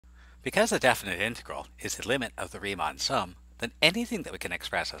Because the definite integral is the limit of the Riemann sum, then anything that we can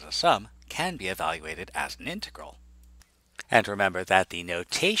express as a sum can be evaluated as an integral. And remember that the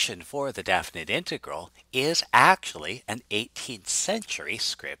notation for the definite integral is actually an 18th century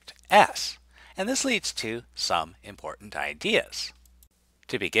script S. And this leads to some important ideas.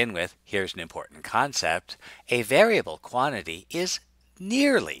 To begin with, here's an important concept. A variable quantity is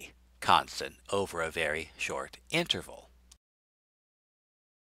nearly constant over a very short interval.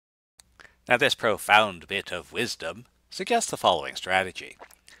 Now, this profound bit of wisdom suggests the following strategy.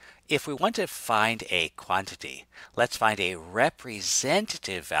 If we want to find a quantity, let's find a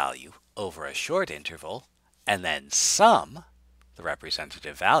representative value over a short interval and then sum the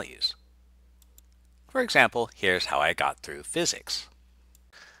representative values. For example, here's how I got through physics.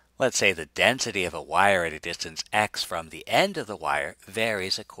 Let's say the density of a wire at a distance x from the end of the wire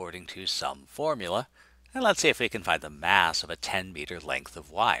varies according to some formula, and let's see if we can find the mass of a 10-meter length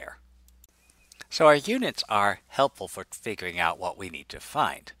of wire. So our units are helpful for figuring out what we need to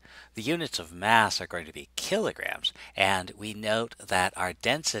find. The units of mass are going to be kilograms, and we note that our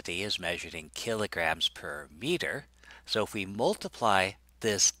density is measured in kilograms per meter. So if we multiply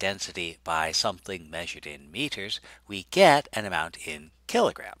this density by something measured in meters, we get an amount in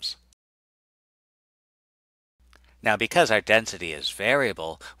kilograms. Now, because our density is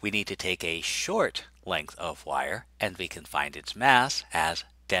variable, we need to take a short length of wire, and we can find its mass as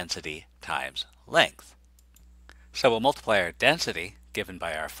density times length. So we'll multiply our density, given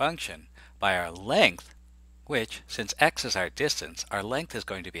by our function, by our length, which, since x is our distance, our length is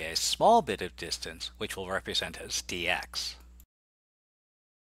going to be a small bit of distance, which we'll represent as dx.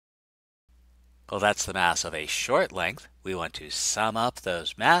 Well, that's the mass of a short length. We want to sum up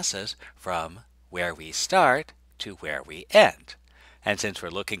those masses from where we start to where we end. And since we're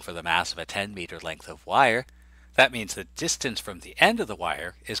looking for the mass of a 10-meter length of wire, that means the distance from the end of the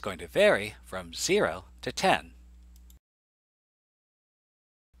wire is going to vary from 0 to 10.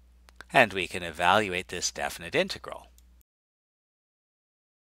 And we can evaluate this definite integral.